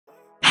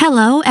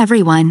Hello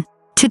everyone.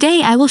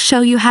 Today I will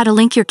show you how to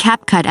link your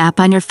CapCut app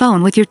on your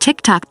phone with your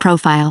TikTok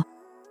profile.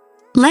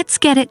 Let's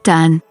get it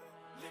done.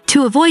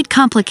 To avoid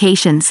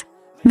complications,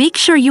 make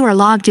sure you are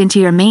logged into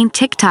your main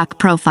TikTok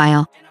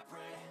profile.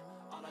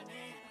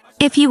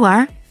 If you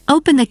are,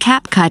 open the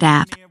CapCut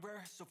app.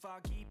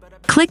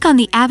 Click on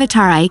the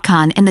avatar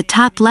icon in the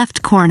top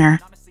left corner.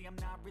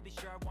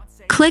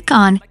 Click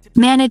on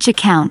Manage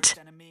Account.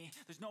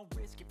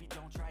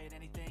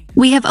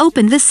 We have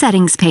opened the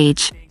settings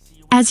page.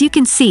 As you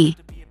can see,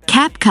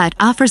 CapCut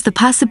offers the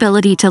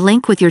possibility to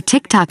link with your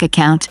TikTok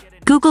account,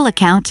 Google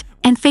account,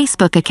 and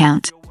Facebook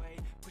account.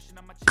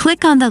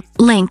 Click on the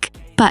Link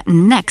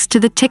button next to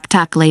the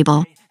TikTok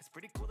label.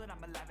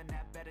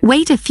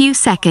 Wait a few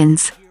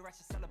seconds.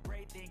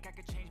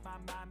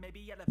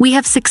 We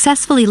have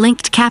successfully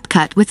linked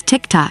CapCut with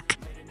TikTok.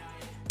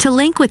 To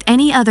link with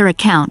any other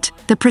account,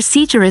 the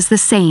procedure is the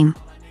same.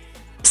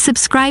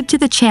 Subscribe to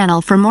the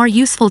channel for more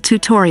useful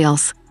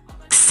tutorials.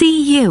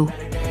 See you!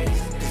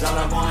 All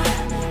I want,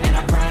 and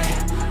I pray,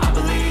 I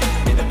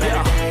believe in the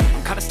better day.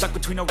 I'm kinda stuck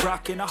between a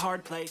rock and a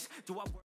hard place.